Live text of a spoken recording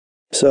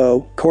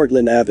So,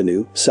 Courtlandt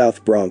Avenue,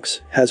 South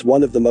Bronx, has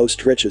one of the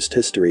most richest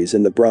histories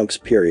in the Bronx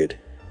period.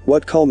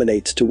 What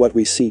culminates to what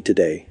we see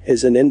today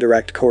is an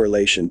indirect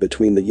correlation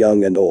between the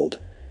young and old.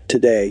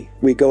 Today,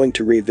 we're going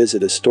to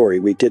revisit a story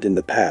we did in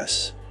the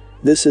past.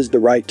 This is the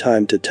right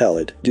time to tell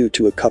it due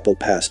to a couple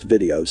past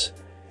videos.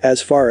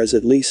 As far as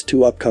at least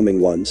two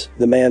upcoming ones,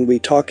 the man we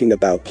talking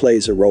about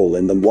plays a role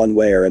in them one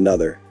way or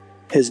another.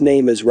 His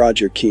name is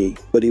Roger Key,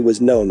 but he was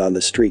known on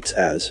the streets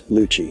as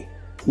Lucchie.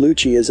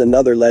 Lucchie is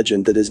another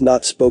legend that is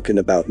not spoken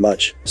about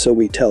much, so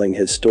we telling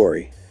his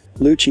story.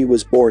 Lucchie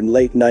was born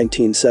late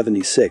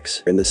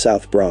 1976 in the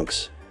South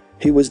Bronx.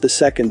 He was the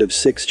second of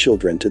 6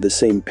 children to the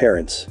same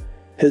parents.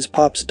 His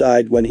pops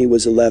died when he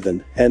was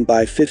 11, and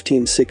by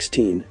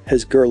 15-16,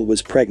 his girl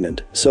was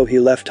pregnant, so he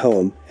left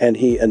home, and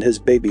he and his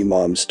baby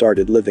mom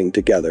started living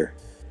together.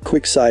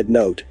 Quick side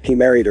note, he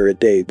married her a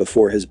day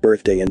before his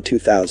birthday in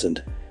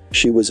 2000.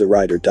 She was a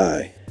ride or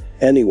die.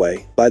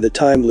 Anyway, by the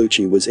time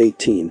Lucchie was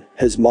 18,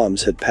 his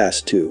moms had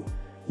passed too.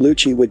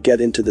 Lucchie would get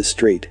into the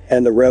street,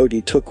 and the road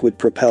he took would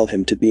propel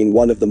him to being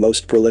one of the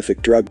most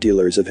prolific drug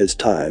dealers of his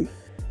time.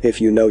 If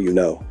you know, you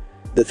know.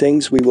 The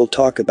things we will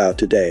talk about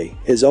today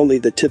is only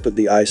the tip of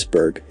the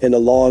iceberg in a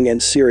long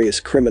and serious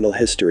criminal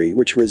history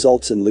which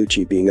results in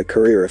Lucchie being a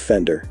career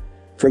offender.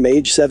 From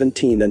age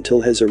 17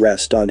 until his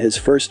arrest on his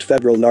first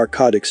federal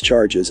narcotics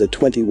charges at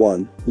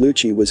 21,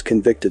 Lucchie was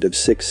convicted of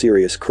 6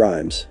 serious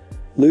crimes.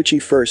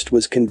 Lucchie first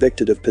was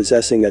convicted of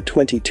possessing a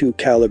 .22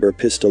 caliber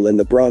pistol in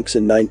the Bronx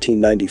in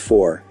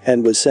 1994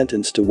 and was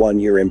sentenced to 1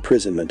 year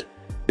imprisonment.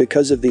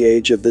 Because of the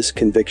age of this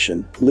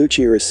conviction,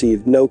 Lucchie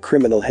received no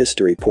criminal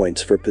history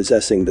points for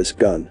possessing this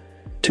gun.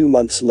 2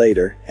 months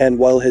later, and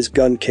while his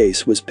gun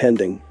case was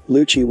pending,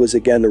 Lucchie was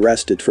again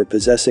arrested for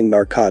possessing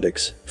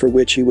narcotics, for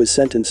which he was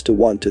sentenced to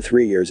 1 to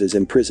 3 years as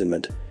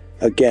imprisonment.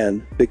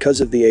 Again,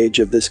 because of the age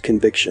of this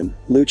conviction,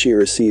 Lucchie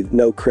received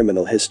no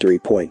criminal history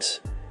points.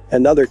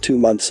 Another 2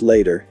 months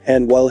later,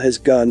 and while his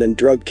gun and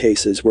drug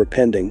cases were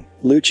pending,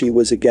 Lucchie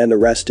was again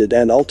arrested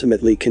and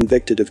ultimately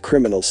convicted of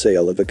criminal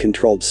sale of a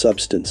controlled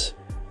substance.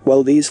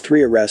 While these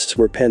 3 arrests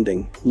were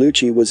pending,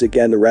 Lucchie was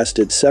again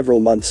arrested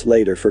several months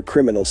later for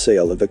criminal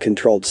sale of a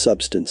controlled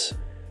substance.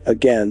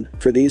 Again,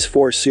 for these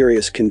 4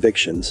 serious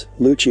convictions,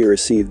 Lucchie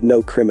received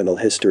no criminal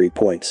history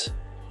points.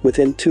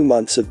 Within 2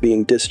 months of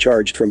being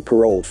discharged from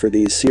parole for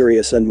these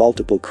serious and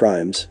multiple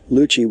crimes,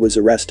 Lucchie was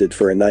arrested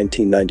for a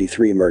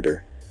 1993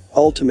 murder.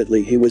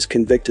 Ultimately, he was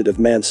convicted of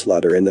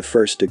manslaughter in the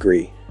first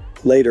degree.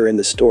 Later in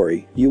the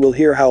story, you will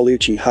hear how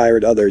Lucchie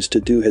hired others to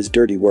do his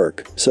dirty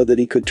work so that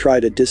he could try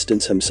to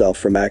distance himself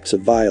from acts of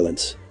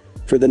violence.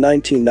 For the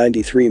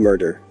 1993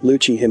 murder,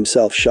 Lucchie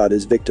himself shot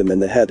his victim in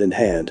the head and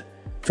hand.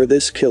 For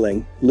this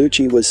killing,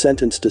 Lucchie was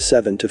sentenced to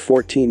 7 to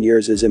 14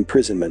 years as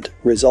imprisonment,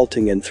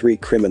 resulting in 3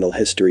 criminal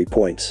history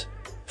points.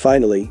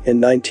 Finally,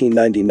 in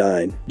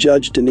 1999,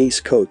 Judge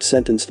Denise Cote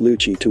sentenced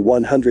Lucchie to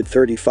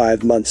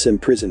 135 months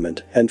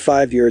imprisonment and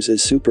 5 years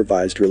as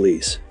supervised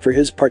release for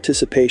his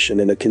participation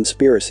in a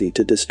conspiracy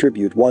to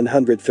distribute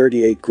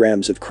 138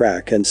 grams of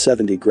crack and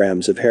 70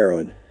 grams of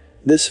heroin.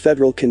 This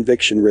federal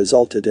conviction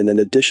resulted in an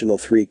additional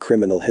 3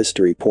 criminal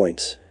history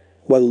points.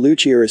 While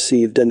Lucchie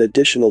received an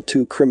additional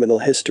 2 criminal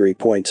history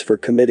points for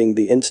committing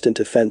the instant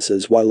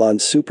offenses while on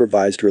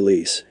supervised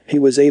release, he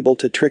was able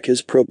to trick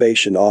his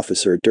probation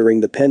officer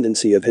during the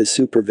pendency of his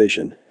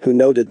supervision, who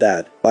noted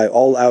that, by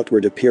all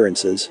outward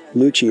appearances,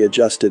 Lucchie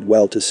adjusted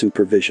well to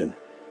supervision.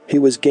 He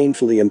was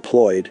gainfully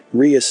employed,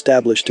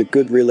 re-established a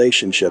good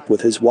relationship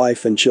with his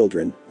wife and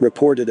children,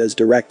 reported as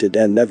directed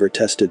and never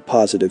tested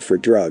positive for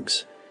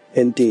drugs.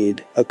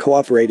 Indeed, a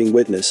cooperating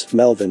witness,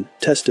 Melvin,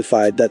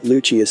 testified that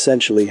Lucchie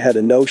essentially had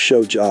a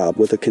no-show job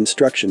with a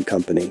construction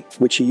company,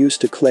 which he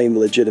used to claim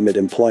legitimate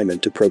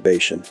employment to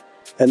probation.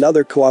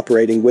 Another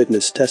cooperating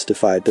witness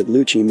testified that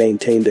Lucchie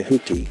maintained a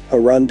hoopty, a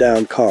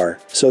run-down car,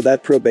 so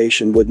that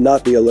probation would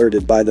not be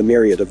alerted by the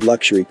myriad of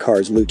luxury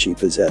cars Lucchie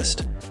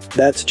possessed.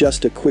 That's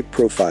just a quick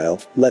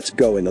profile, let's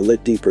go in a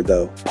lit deeper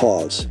though,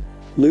 pause.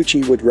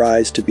 Lucchie would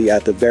rise to be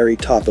at the very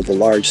top of a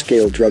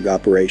large-scale drug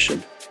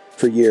operation.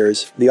 For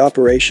years, the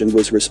operation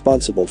was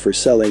responsible for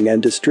selling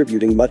and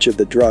distributing much of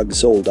the drugs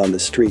sold on the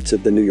streets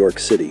of the New York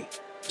City.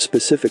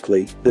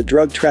 Specifically, the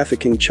drug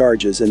trafficking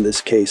charges in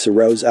this case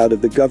arose out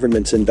of the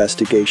government's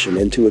investigation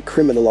into a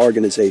criminal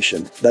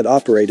organization that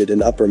operated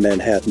in Upper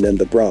Manhattan and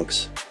the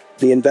Bronx.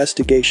 The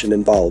investigation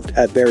involved,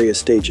 at various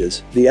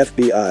stages, the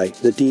F.b.i,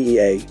 the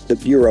D.E.A, the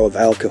Bureau of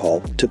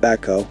Alcohol,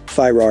 Tobacco,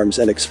 Firearms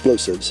and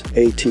Explosives,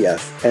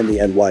 ATF, and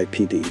the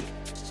N.Y.P.D.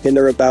 In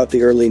or about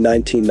the early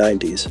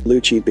 1990s,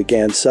 Lucchie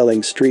began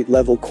selling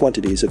street-level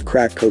quantities of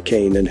crack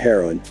cocaine and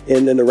heroin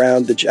in and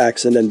around the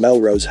Jackson and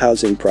Melrose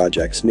housing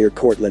projects near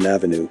Courtlandt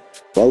Avenue.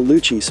 While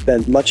Lucchie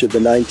spent much of the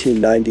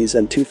 1990s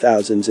and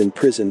 2000s in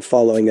prison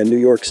following a New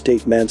York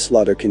State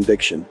manslaughter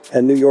conviction,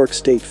 a New York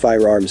State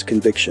firearms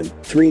conviction,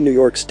 3 New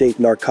York State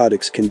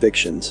narcotics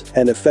convictions,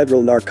 and a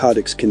federal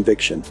narcotics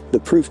conviction, the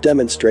proof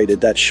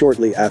demonstrated that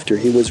shortly after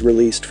he was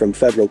released from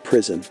federal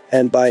prison,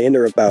 and by in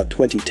or about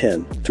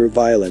 2010, through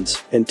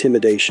violence,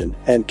 intimidation,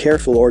 and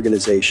careful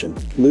organization,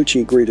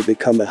 Lucchie grew to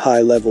become a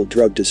high-level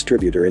drug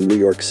distributor in New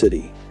York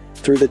City.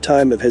 Through the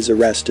time of his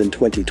arrest in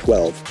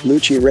 2012,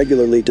 Lucchie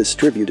regularly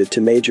distributed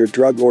to major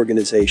drug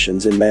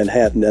organizations in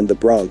Manhattan and the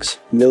Bronx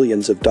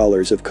millions of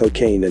dollars of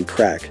cocaine and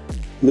crack.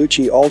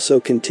 Lucchie also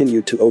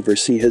continued to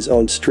oversee his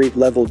own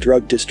street-level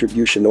drug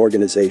distribution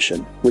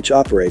organization, which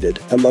operated,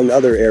 among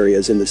other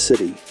areas in the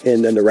city,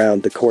 in and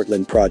around the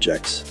Courtlandt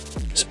projects.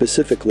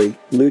 Specifically,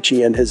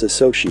 Lucchie and his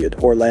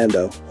associate,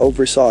 Orlando,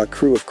 oversaw a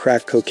crew of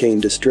crack cocaine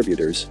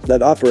distributors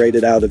that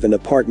operated out of an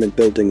apartment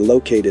building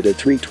located at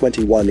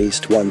 321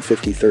 East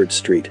 153rd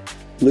Street.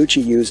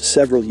 Lucchie used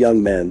several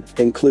young men,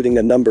 including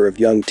a number of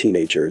young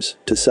teenagers,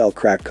 to sell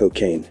crack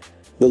cocaine.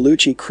 The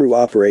Lucchie crew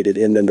operated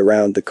in and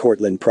around the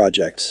Courtlandt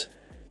projects.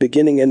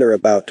 Beginning in or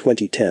about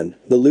 2010,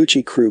 the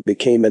Lucchie crew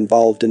became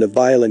involved in a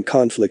violent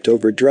conflict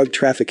over drug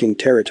trafficking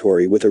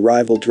territory with a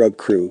rival drug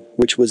crew,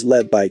 which was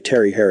led by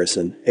Terry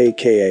Harrison,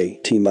 aka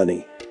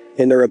T-Money.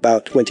 In or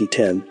about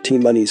 2010,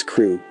 T-Money's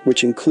crew,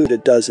 which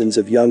included dozens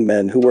of young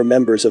men who were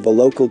members of a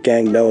local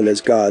gang known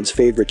as God's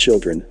Favorite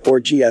Children,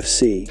 or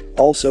GFC,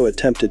 also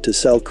attempted to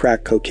sell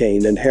crack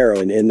cocaine and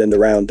heroin in and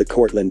around the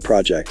Courtlandt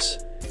projects.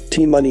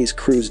 T-Money's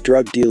crew's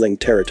drug-dealing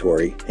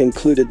territory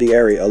included the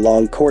area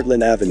along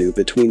Courtlandt Avenue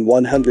between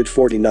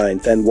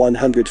 149th and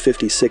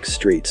 156th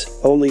Streets,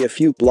 only a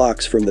few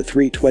blocks from the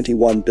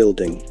 321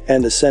 building,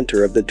 and the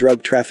center of the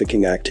drug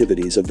trafficking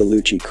activities of the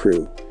Lucchie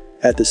crew.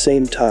 At the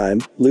same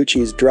time,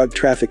 Lucchie's drug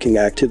trafficking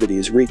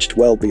activities reached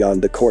well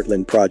beyond the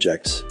Courtlandt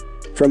projects.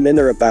 From in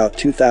or about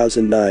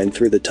 2009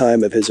 through the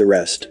time of his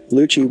arrest,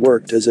 Lucchie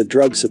worked as a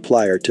drug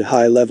supplier to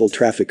high-level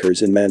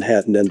traffickers in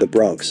Manhattan and the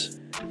Bronx.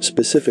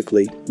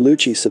 Specifically,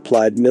 Lucchie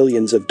supplied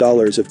millions of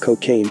dollars of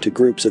cocaine to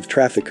groups of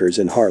traffickers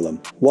in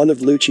Harlem. One of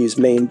Lucchie's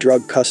main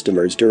drug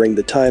customers during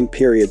the time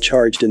period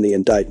charged in the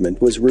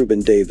indictment was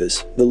Reuben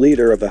Davis, the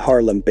leader of a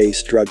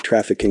Harlem-based drug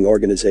trafficking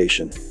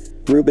organization.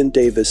 Reuben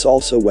Davis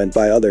also went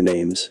by other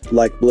names,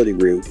 like Bloody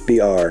Roo,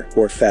 Br,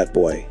 or Fat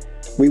Boy.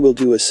 We will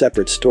do a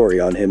separate story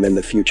on him in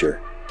the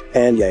future.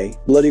 N.Y.P.D,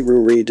 Bloody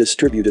Roo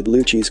redistributed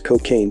Lucchie's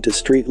cocaine to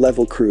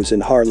street-level crews in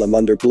Harlem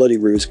under Bloody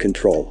Roo's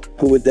control,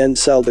 who would then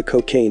sell the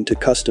cocaine to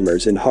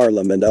customers in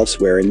Harlem and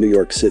elsewhere in New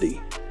York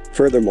City.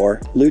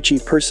 Furthermore,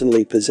 Lucchie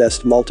personally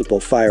possessed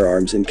multiple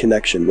firearms in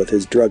connection with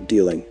his drug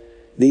dealing.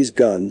 These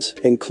guns,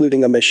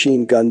 including a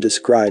machine gun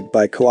described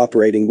by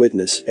cooperating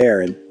witness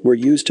Aaron, were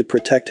used to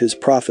protect his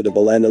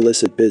profitable and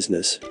illicit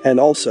business, and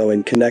also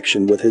in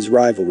connection with his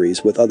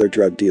rivalries with other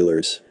drug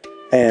dealers.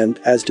 And,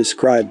 as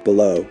described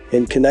below,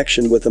 in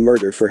connection with the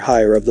murder for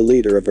hire of the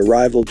leader of a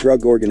rival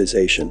drug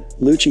organization,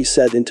 Lucchie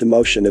set into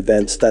motion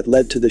events that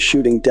led to the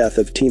shooting death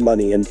of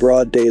T-Money in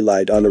broad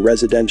daylight on a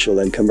residential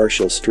and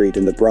commercial street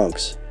in the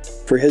Bronx.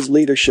 For his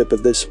leadership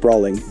of this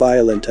sprawling,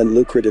 violent and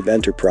lucrative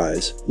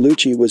enterprise,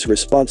 Lucchie was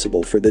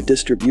responsible for the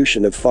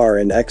distribution of far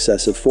in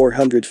excess of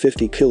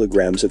 450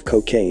 kilograms of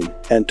cocaine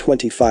and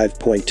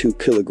 25.2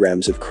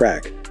 kilograms of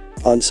crack.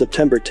 On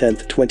September 10,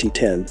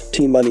 2010,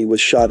 T-Money was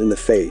shot in the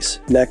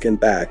face, neck and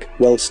back,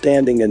 while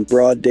standing in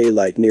broad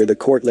daylight near the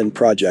Courtlandt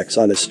projects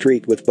on a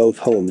street with both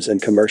homes and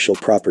commercial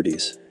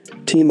properties.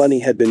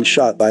 T-Money had been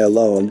shot by a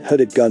lone,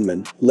 hooded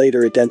gunman,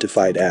 later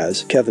identified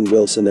as Kevin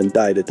Wilson, and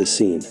died at the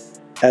scene.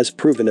 As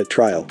proven at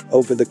trial,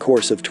 over the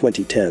course of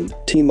 2010,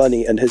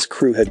 T-Money and his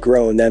crew had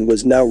grown and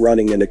was now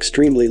running an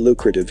extremely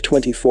lucrative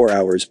 24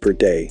 hours per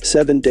day,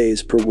 7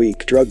 days per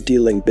week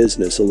drug-dealing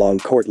business along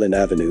Courtlandt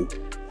Avenue.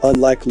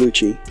 Unlike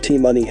Lucchie,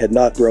 T-Money had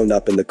not grown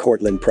up in the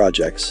Courtlandt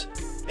projects.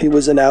 He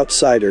was an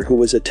outsider who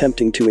was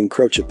attempting to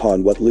encroach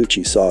upon what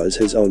Lucchie saw as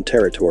his own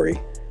territory.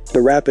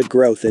 The rapid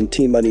growth in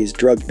T-Money's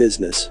drug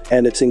business,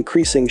 and its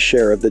increasing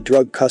share of the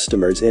drug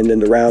customers in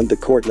and around the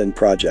Courtlandt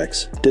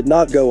projects, did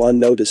not go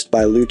unnoticed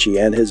by Lucchie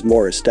and his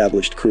more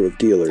established crew of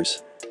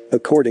dealers.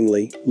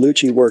 Accordingly,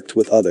 Lucchie worked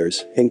with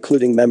others,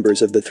 including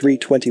members of the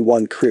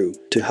 321 crew,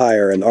 to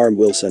hire and arm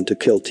Wilson to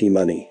kill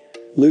T-Money.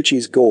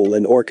 Lucchie's goal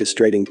in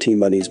orchestrating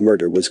T-Money's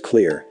murder was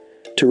clear: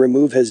 to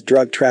remove his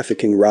drug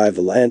trafficking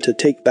rival and to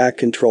take back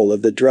control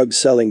of the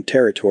drug-selling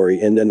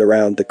territory in and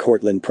around the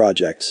Courtlandt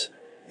projects.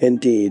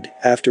 Indeed,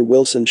 after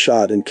Wilson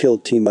shot and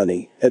killed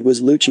T-Money, it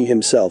was Lucchie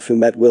himself who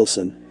met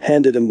Wilson,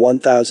 handed him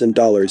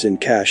 $1,000 in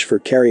cash for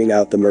carrying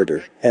out the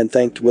murder, and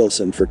thanked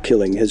Wilson for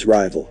killing his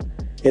rival.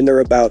 In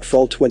or about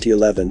fall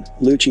 2011,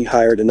 Lucchie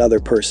hired another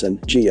person,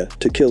 Gia,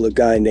 to kill a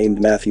guy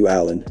named Matthew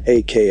Allen,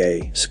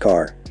 aka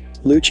Scar.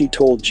 Lucchie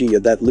told Gia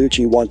that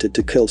Lucchie wanted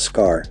to kill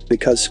Scar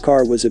because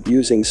Scar was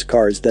abusing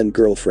Scar's then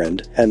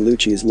girlfriend and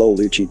Lucchie's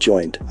Lucchie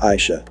joint,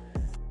 Aisha.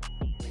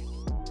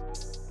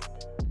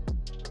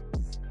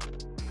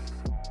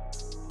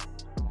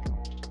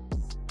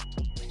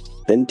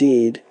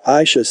 Indeed,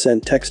 Aisha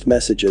sent text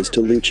messages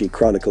to Lucchie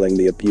chronicling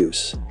the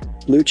abuse.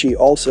 Luchie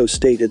also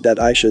stated that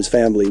Aisha's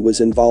family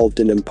was involved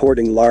in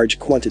importing large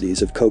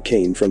quantities of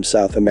cocaine from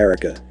South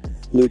America.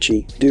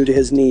 Luchie, due to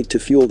his need to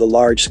fuel the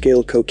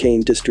large-scale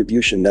cocaine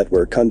distribution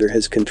network under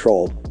his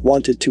control,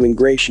 wanted to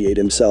ingratiate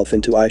himself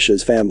into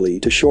Aisha's family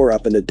to shore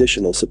up an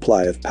additional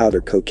supply of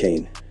powder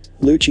cocaine.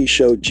 Luchie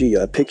showed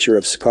Gia a picture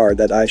of Scar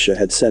that Aisha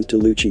had sent to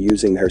Luchie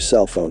using her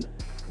cell phone.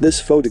 This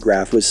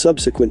photograph was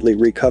subsequently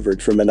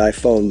recovered from an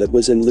iPhone that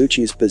was in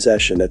Luchie's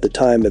possession at the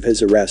time of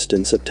his arrest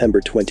in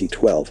September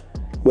 2012.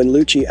 When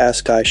Luchie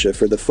asked Aisha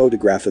for the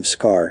photograph of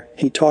Scar,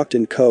 he talked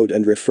in code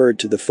and referred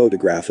to the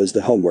photograph as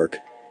the homework.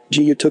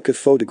 Gia took a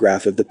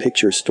photograph of the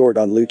picture stored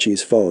on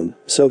Luchie's phone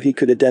so he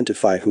could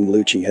identify whom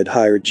Luchie had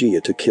hired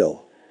Gia to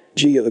kill.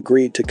 Gia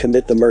agreed to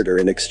commit the murder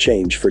in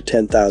exchange for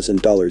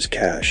 $10,000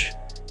 cash.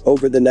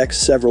 Over the next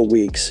several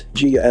weeks,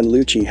 Gia and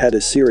Luchie had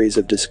a series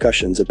of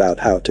discussions about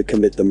how to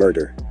commit the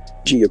murder.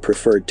 Gia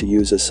preferred to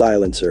use a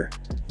silencer.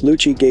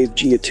 Luchie gave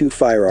Gia 2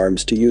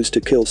 firearms to use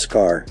to kill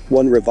Scar,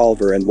 1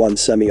 revolver and 1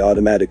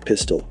 semi-automatic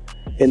pistol.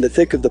 In the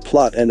thick of the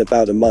plot and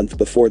about a month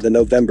before the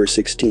November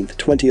 16,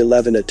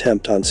 2011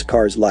 attempt on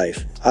Scar's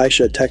life,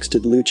 Aisha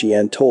texted Luchie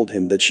and told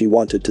him that she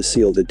wanted to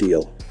seal the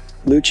deal.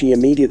 Luchie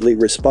immediately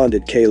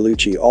responded.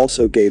 Luchie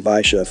also gave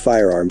Aisha a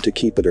firearm to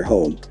keep at her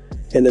home.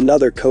 In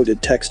another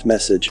coded text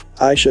message,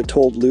 Aisha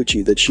told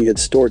Luchie that she had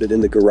stored it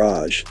in the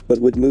garage but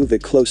would move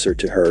it closer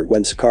to her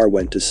when Scar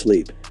went to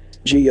sleep.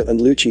 Gia and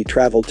Luchie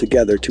traveled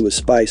together to a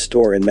spy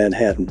store in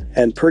Manhattan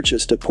and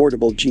purchased a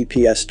portable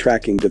GPS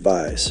tracking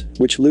device,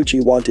 which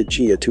Luchie wanted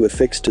Gia to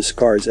affix to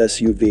Scar's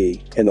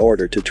SUV in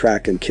order to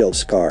track and kill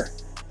Scar.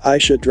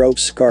 Aisha drove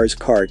Scar's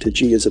car to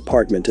Gia's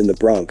apartment in the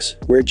Bronx,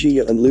 where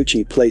Gia and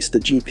Luchie placed the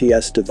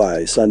GPS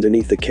device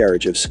underneath the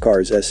carriage of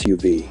Scar's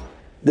SUV.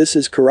 This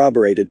is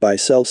corroborated by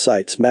cell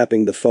sites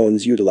mapping the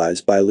phones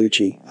utilized by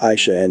Luchie,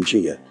 Aisha and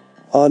Gia.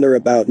 On or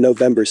about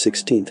November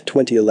 16,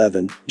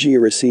 2011, Gia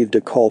received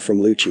a call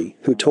from Luchie,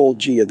 who told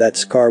Gia that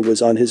Scar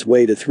was on his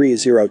way to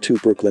 302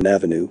 Brooklyn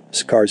Avenue,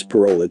 Scar's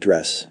parole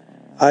address.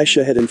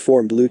 Aisha had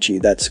informed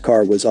Luchie that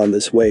Scar was on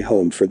this way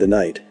home for the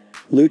night.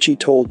 Luchie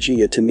told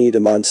Gia to meet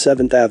him on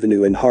 7th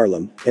Avenue in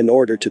Harlem in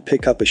order to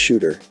pick up a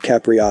shooter,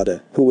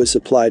 Capriata, who was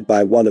supplied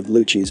by one of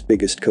Luchie's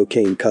biggest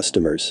cocaine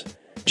customers.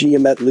 Gia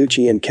met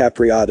Luchie and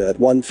Capriata at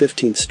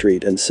 115th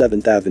Street and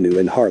 7th Avenue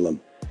in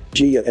Harlem.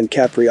 Gia and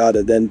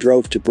Capriata then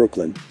drove to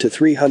Brooklyn, to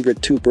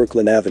 302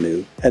 Brooklyn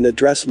Avenue, an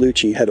address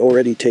Luchie had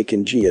already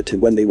taken Gia to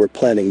when they were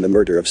planning the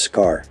murder of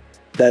Scar.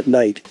 That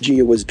night,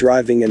 Gia was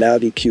driving an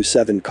Audi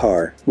Q7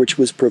 car, which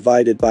was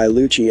provided by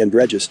Luchie and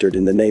registered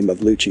in the name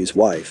of Luchie's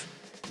wife.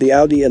 The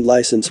Audi and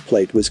license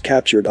plate was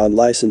captured on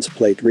license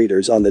plate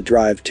readers on the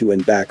drive to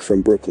and back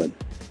from Brooklyn.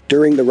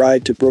 During the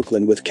ride to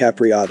Brooklyn with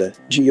Capriata,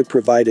 Gia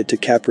provided to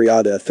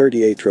Capriata a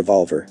 .38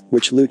 revolver,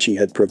 which Luchie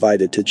had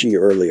provided to Gia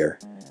earlier.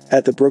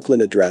 At the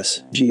Brooklyn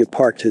address, Gia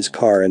parked his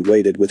car and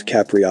waited with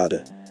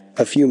Capriata.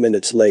 A few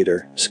minutes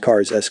later,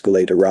 Scar's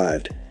Escalade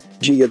arrived.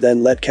 Gia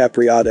then let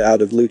Capriata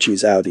out of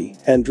Luchie's Audi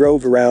and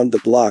drove around the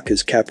block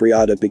as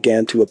Capriata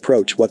began to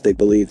approach what they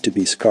believed to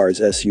be Scar's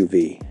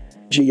SUV.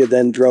 Gia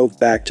then drove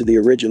back to the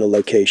original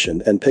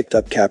location and picked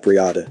up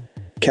Capriata.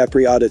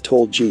 Capriata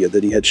told Gia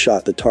that he had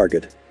shot the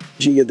target.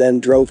 Gia then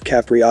drove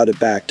Capriata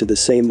back to the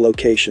same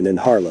location in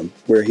Harlem,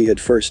 where he had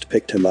first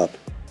picked him up.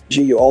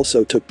 Gia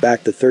also took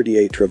back the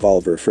 .38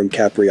 revolver from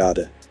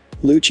Capriata.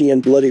 Lucchie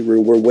and Bloody Roo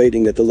were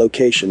waiting at the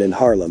location in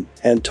Harlem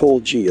and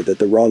told Gia that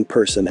the wrong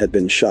person had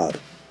been shot.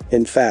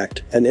 In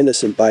fact, an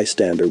innocent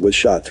bystander was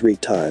shot 3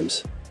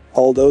 times.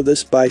 Although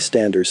this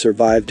bystander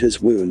survived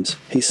his wounds,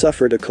 he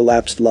suffered a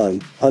collapsed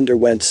lung,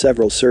 underwent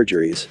several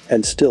surgeries,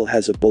 and still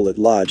has a bullet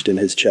lodged in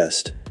his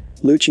chest.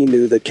 Lucchie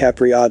knew that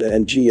Capriata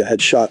and Gia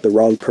had shot the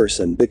wrong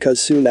person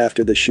because soon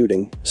after the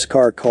shooting,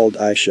 Scar called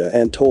Aisha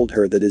and told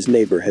her that his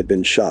neighbor had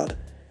been shot.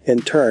 In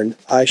turn,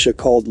 Aisha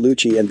called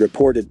Lucchie and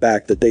reported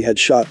back that they had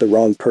shot the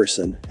wrong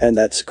person and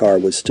that Scar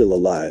was still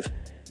alive.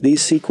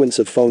 These sequence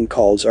of phone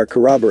calls are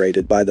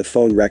corroborated by the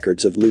phone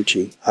records of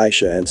Lucchie,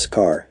 Aisha and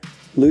Scar.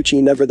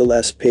 Lucchie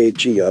nevertheless paid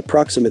Gia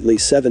approximately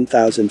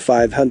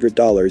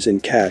 $7,500 in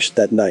cash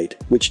that night,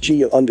 which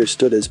Gia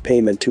understood as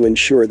payment to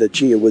ensure that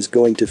Gia was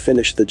going to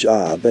finish the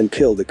job and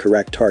kill the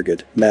correct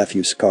target,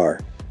 Matthew Scar.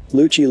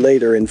 Lucchie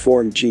later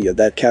informed Gia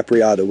that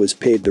Capriata was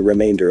paid the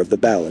remainder of the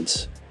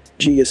balance.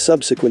 Gia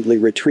subsequently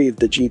retrieved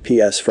the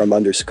GPS from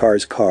under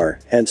Scar's car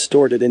and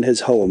stored it in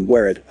his home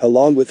where it,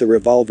 along with the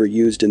revolver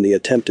used in the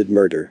attempted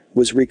murder,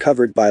 was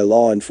recovered by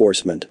law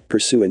enforcement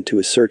pursuant to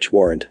a search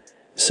warrant.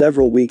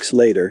 Several weeks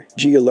later,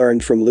 Gia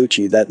learned from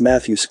Lucchie that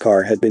Matthew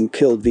Scar had been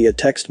killed via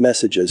text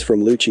messages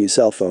from Lucchie's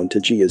cell phone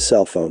to Gia's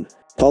cell phone.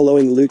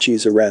 Following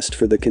Lucchie's arrest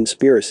for the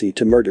conspiracy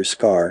to murder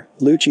Scar,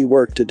 Lucchie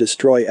worked to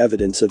destroy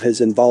evidence of his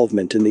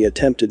involvement in the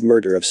attempted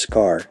murder of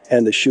Scar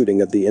and the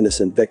shooting of the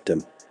innocent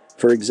victim.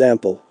 For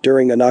example,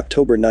 during an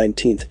October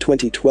 19,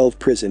 2012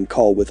 prison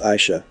call with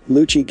Aisha,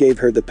 Lucchie gave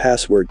her the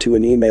password to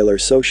an email or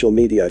social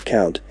media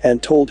account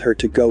and told her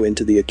to go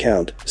into the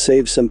account,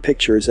 save some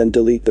pictures and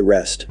delete the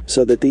rest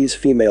so that these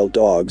female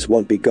dogs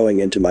won't be going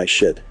into my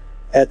shit.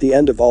 At the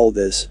end of all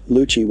this,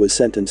 Lucchie was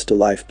sentenced to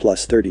life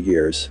plus 30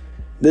 years.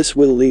 This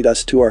will lead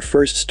us to our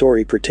first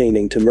story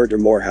pertaining to murder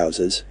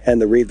Morehouses and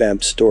the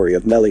revamped story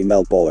of Melly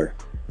Mel Bowler.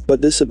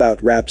 But this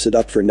about wraps it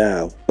up for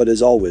now, but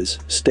as always,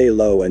 stay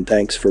low and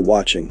thanks for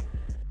watching.